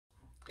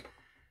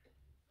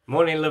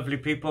Morning, lovely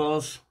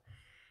peoples.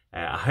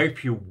 I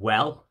hope you're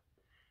well.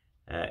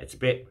 It's a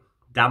bit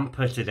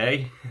damper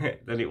today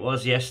than it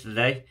was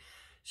yesterday.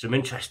 Some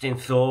interesting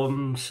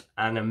storms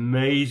and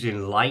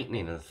amazing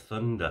lightning and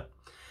thunder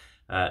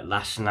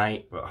last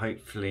night, but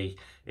hopefully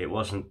it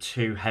wasn't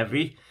too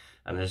heavy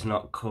and has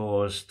not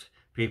caused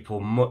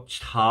people much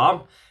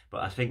harm.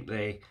 But I think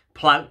the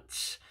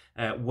plants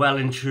well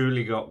and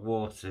truly got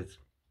watered.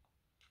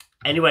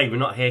 Anyway, we're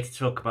not here to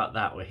talk about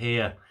that. We're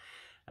here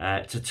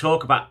to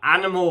talk about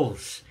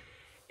animals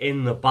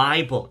in the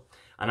Bible.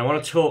 And I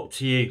want to talk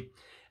to you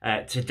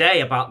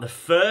today about the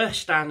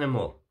first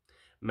animal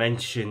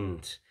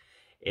mentioned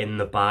in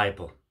the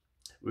Bible.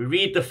 We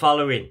read the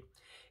following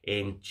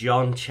in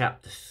John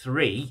chapter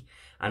 3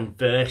 and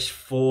verse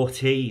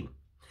 14.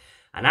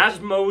 And as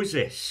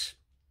Moses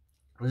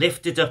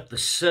lifted up the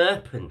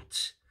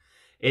serpent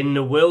in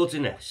the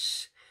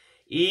wilderness,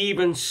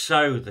 even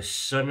so the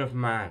Son of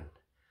Man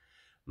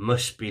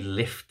must be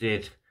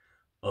lifted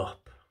up.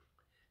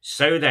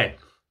 So then,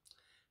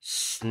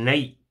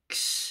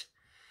 snakes.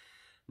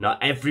 Not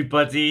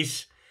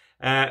everybody's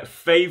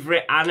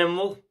favourite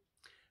animal,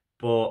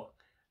 but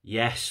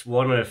yes,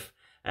 one of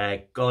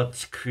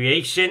God's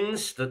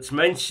creations that's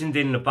mentioned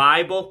in the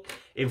Bible.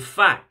 In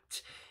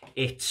fact,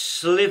 it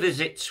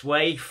slithers its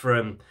way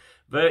from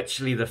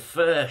virtually the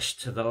first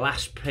to the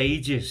last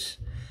pages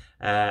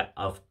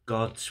of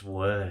God's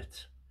Word.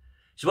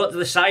 So what do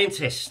the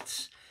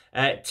scientists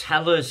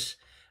tell us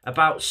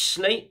about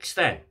snakes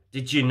then?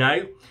 Did you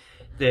know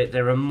that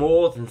there are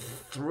more than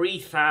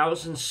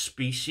 3,000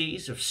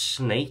 species of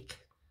snake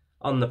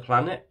on the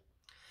planet?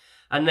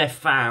 And they're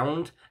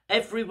found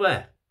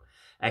everywhere,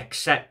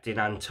 except in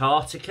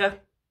Antarctica,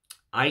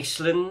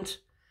 Iceland,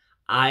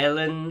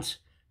 Ireland,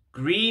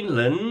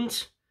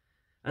 Greenland,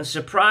 and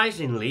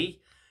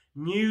surprisingly,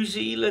 New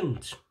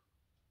Zealand.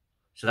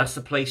 So that's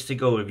the place to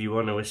go if you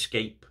want to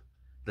escape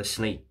the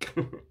snake.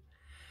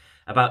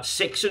 About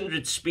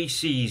 600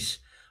 species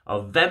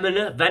of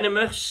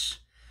venomous,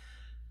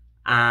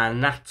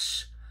 and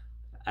that's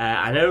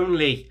and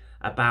only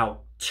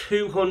about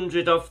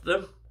 200 of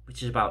them,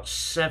 which is about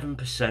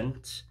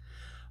 7%,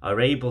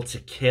 are able to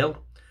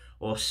kill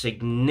or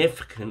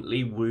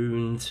significantly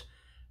wound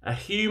a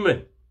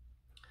human.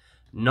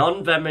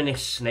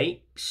 Non-venomous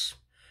snakes,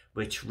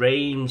 which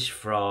range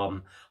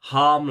from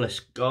harmless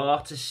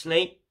garter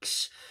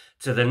snakes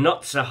to the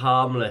not so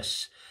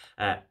harmless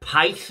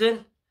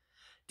python,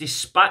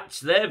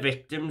 dispatch their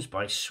victims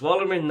by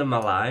swallowing them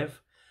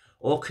alive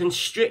or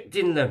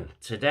constricting them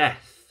to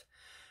death,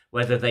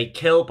 whether they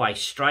kill by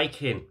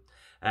striking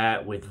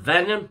with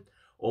venom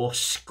or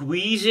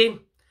squeezing.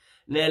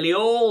 Nearly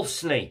all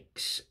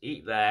snakes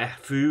eat their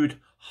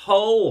food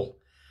whole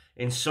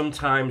in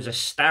sometimes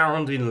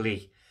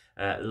astoundingly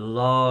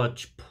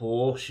large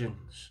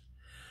portions.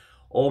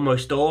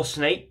 Almost all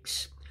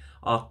snakes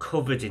are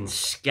covered in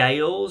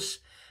scales,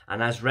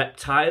 and as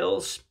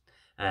reptiles,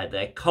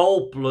 they're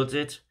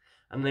cold-blooded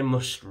and they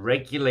must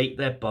regulate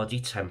their body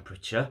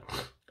temperature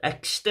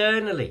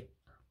externally.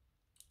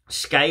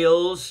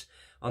 Scales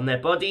on their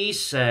bodies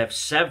serve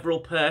several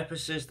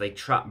purposes. They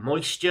trap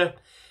moisture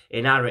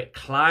in arid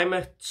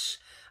climates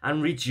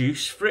and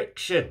reduce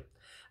friction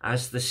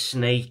as the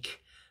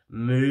snake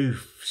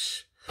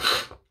moves.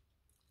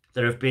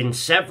 There have been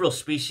several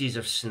species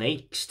of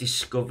snakes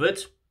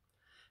discovered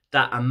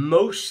that are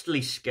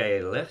mostly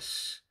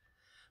scaleless,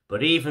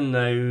 but even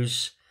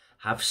those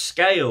have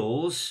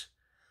scales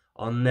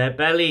on their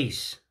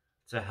bellies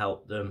to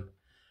help them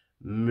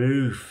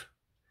move.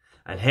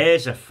 And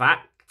here's a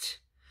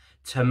fact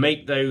to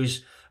make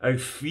those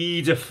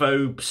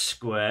ophidiophobes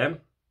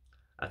squirm.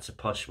 That's a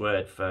posh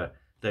word for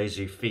those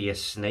who fear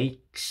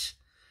snakes.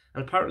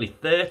 And apparently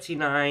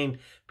 39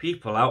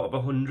 people out of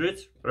 100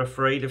 are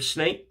afraid of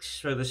snakes,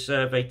 so the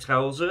survey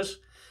tells us.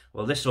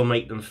 Well, this will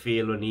make them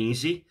feel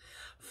uneasy.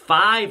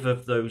 5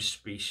 of those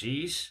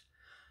species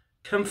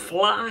can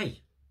fly.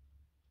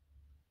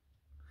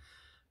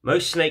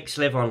 Most snakes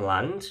live on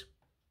land,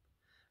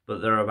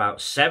 but there are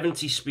about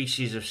 70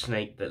 species of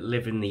snake that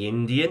live in the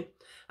Indian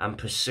and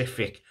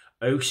Pacific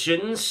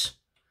Oceans.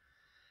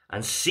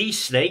 And sea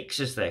snakes,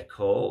 as they're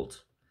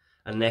called,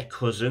 and their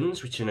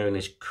cousins, which are known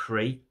as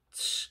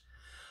kraits,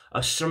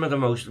 are some of the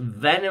most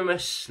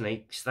venomous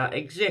snakes that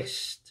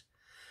exist.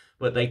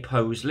 But they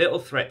pose little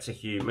threat to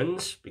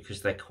humans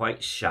because they're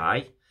quite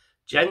shy,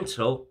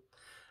 gentle,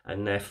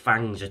 and their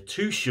fangs are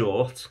too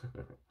short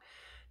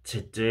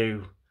to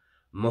do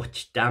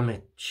much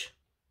damage.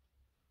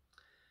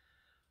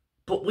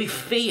 But we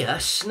fear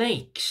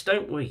snakes,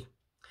 don't we?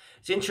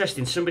 It's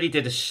interesting, somebody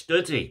did a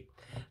study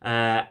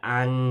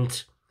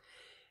and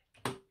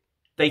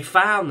they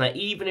found that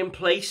even in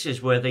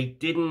places where they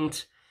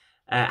didn't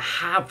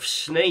have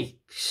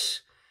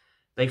snakes,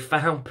 they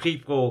found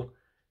people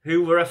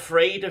who were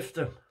afraid of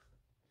them.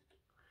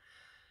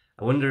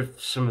 I wonder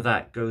if some of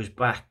that goes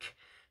back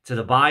to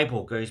the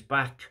Bible, goes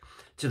back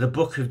to the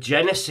book of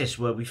Genesis,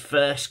 where we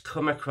first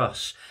come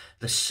across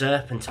the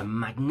serpent, a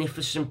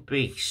magnificent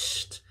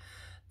beast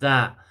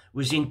that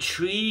was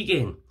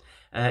intriguing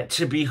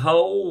To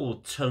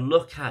behold, to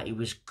look at, he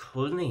was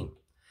cunning.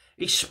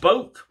 He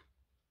spoke.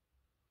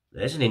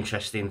 There's an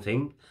interesting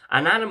thing.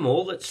 An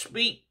animal that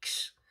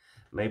speaks.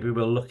 Maybe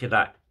we'll look at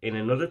that in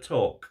another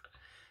talk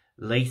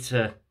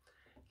later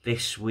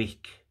this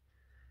week.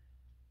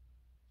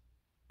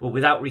 But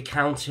without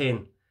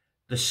recounting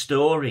the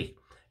story,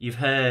 you've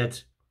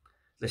heard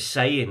the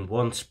saying,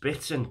 once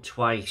bitten,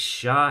 twice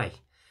shy.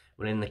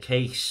 Well, in the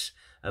case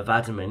of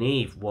Adam and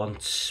Eve,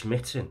 once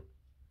smitten,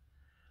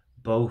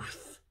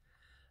 both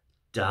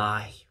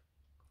die.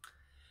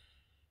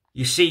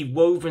 You see,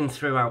 woven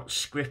throughout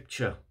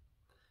Scripture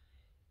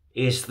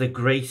is the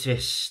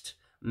greatest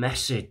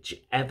message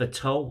ever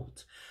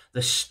told.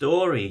 The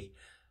story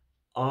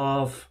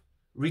of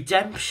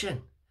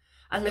redemption.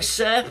 And the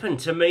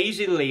serpent,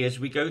 amazingly, as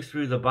we go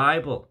through the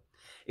Bible,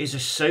 is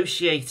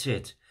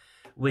associated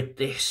with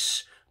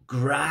this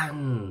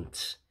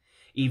grand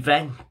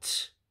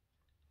event.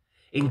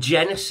 In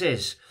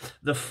Genesis,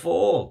 the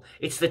fall,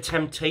 it's the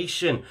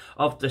temptation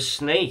of the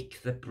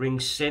snake that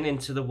brings sin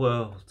into the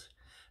world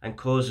and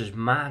causes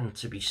man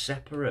to be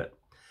separate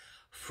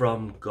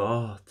from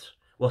God.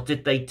 What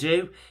did they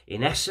do?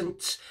 In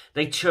essence,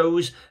 they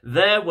chose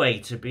their way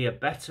to be a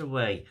better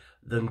way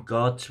than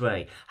God's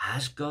way.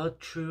 Has God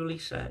truly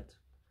said?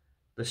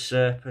 The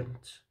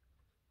serpent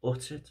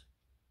uttered.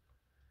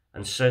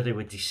 And so they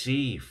were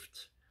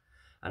deceived.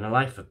 And a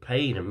life of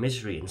pain and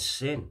misery and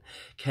sin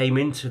came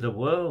into the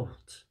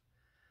world.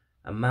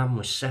 And man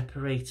was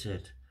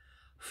separated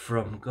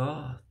from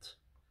God.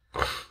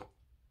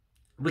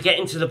 We get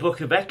into the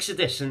book of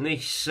Exodus, and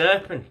these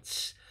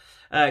serpents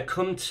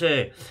come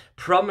to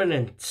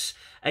prominence.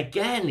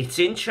 Again, it's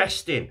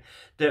interesting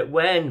that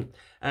when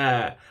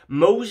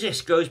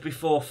Moses goes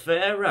before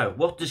Pharaoh,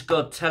 what does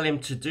God tell him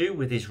to do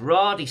with his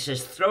rod? He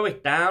says, throw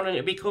it down and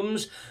it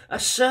becomes a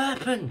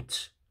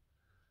serpent.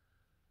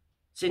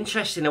 It's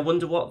interesting. I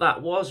wonder what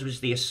that was. Was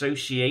the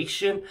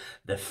association,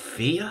 the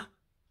fear?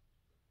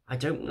 I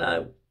don't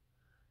know.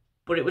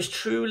 But it was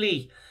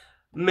truly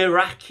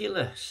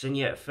miraculous. And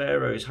yet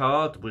Pharaoh's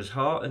heart was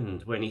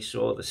hardened when he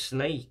saw the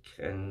snake,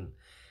 and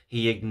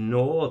he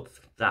ignored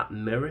that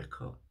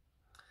miracle.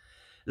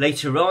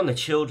 Later on, the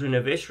children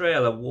of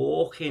Israel are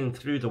walking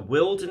through the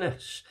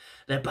wilderness.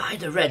 They're by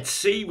the Red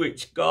Sea,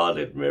 which God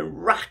had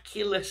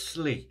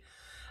miraculously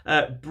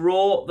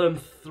brought them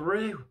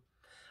through.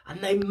 And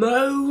they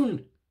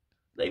moan.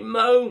 They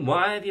moan,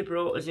 why have you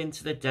brought us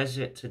into the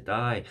desert to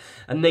die?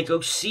 And they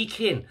go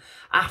seeking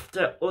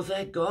after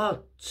other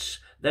gods,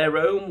 their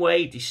own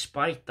way,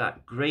 despite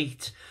that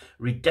great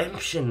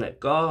redemption that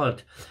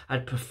God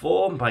had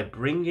performed by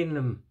bringing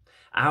them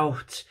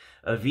out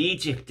of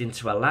Egypt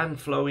into a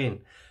land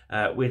flowing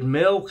with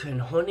milk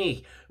and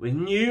honey, with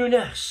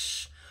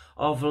newness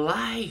of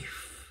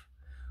life.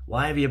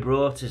 Why have you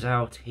brought us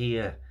out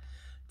here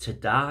to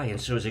die?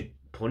 And so as a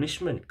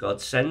punishment, God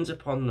sends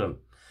upon them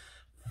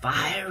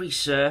fiery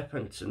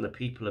serpents, and the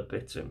people are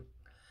bitten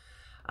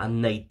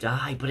and they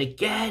die. But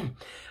again,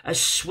 as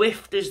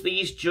swift as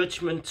these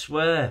judgments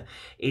were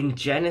in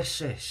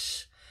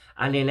Genesis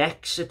and in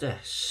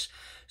Exodus,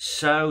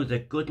 so the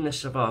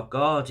goodness of our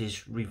God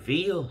is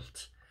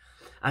revealed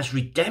as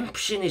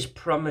redemption is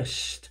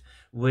promised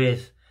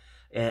with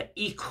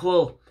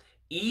equal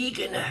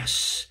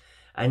eagerness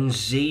and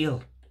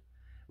zeal.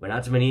 When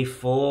Adam and Eve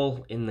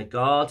fall in the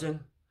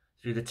garden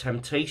through the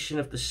temptation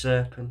of the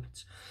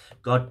serpent,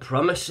 God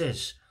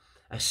promises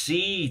a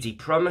seed. He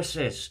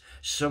promises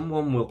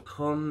someone will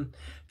come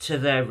to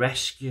their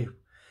rescue.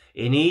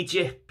 In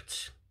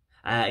Egypt,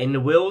 in the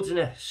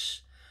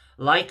wilderness,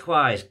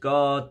 likewise,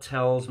 God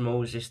tells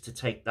Moses to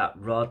take that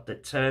rod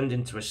that turned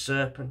into a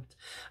serpent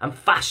and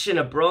fashion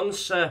a bronze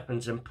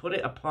serpent and put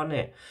it upon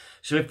it.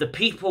 So if the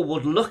people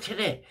would look at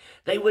it,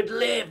 they would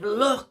live.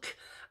 Look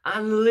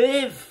and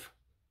live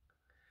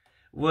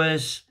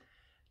was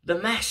the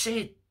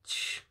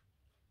message.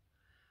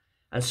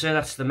 And so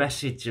that's the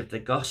message of the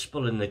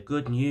gospel and the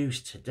good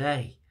news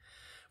today.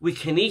 We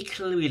can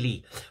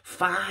equally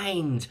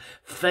find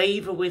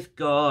favour with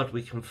God.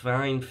 We can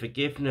find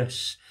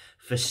forgiveness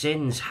for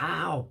sins.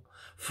 How?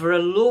 For a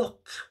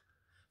look.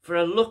 For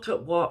a look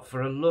at what?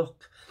 For a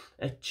look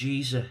at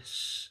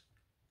Jesus,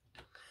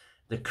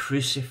 the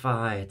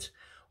crucified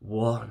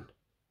one.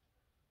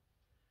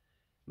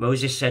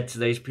 Moses said to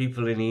those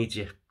people in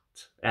Egypt,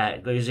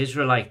 those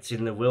Israelites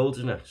in the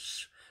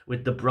wilderness,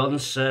 with the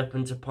bronze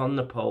serpent upon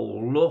the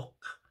pole,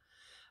 look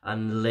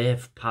and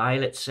live.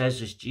 Pilate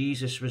says as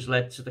Jesus was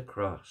led to the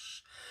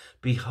cross,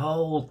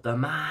 behold the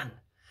man.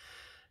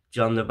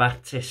 John the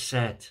Baptist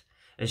said,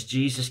 as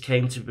Jesus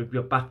came to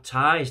be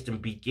baptized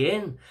and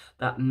begin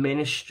that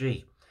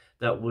ministry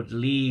that would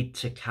lead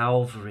to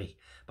Calvary,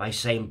 by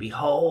saying,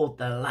 behold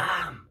the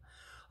Lamb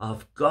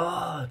of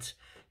God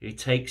who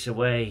takes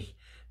away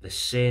the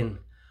sin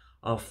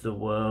of the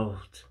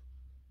world.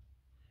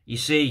 You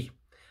see,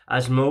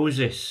 as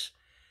Moses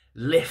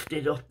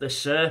lifted up the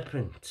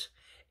serpent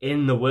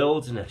in the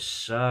wilderness,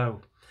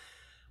 so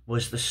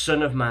was the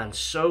Son of Man,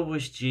 so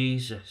was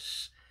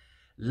Jesus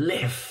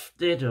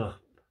lifted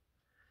up,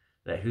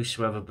 that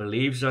whosoever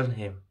believes on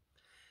him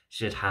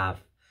should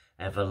have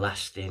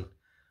everlasting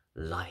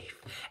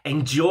life.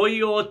 Enjoy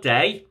your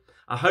day.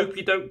 I hope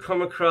you don't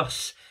come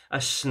across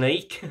a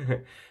snake.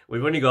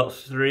 We've only got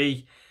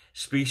 3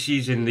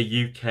 species in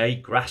the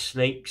UK: grass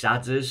snakes,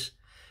 adders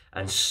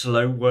and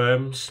slow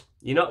worms.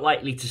 You're not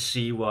likely to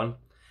see one,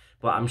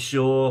 but I'm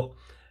sure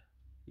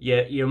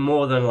you're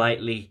more than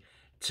likely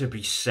to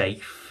be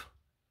safe.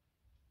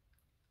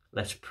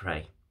 Let's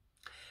pray.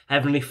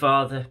 Heavenly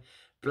Father,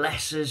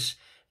 bless us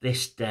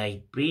this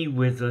day. Be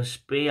with us,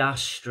 be our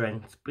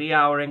strength, be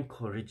our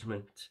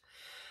encouragement.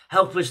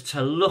 Help us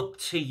to look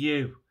to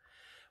you,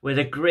 where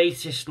the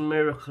greatest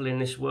miracle in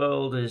this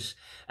world has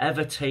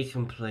ever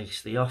taken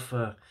place, the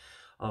offer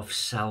of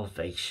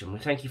salvation. We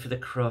thank you for the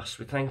cross.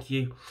 We thank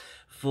you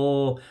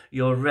for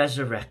your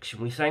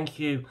resurrection. We thank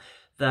you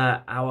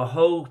that our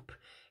hope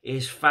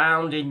is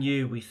found in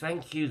you. We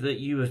thank you that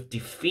you have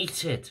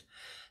defeated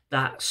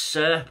that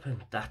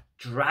serpent, that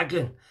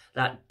dragon,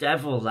 that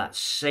devil, that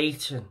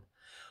Satan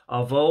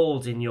of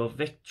old in your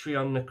victory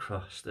on the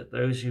cross, that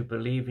those who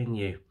believe in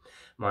you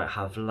might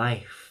have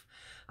life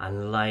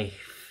and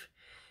life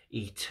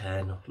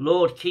eternal.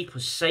 Lord, keep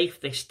us safe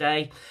this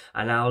day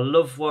and our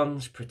loved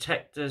ones.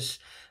 Protect us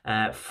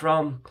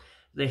from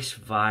this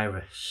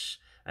virus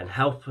and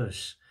help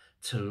us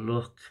to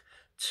look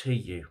to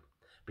you,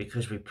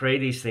 because we pray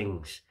these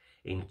things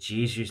in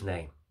Jesus'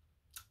 name.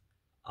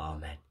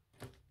 Amen.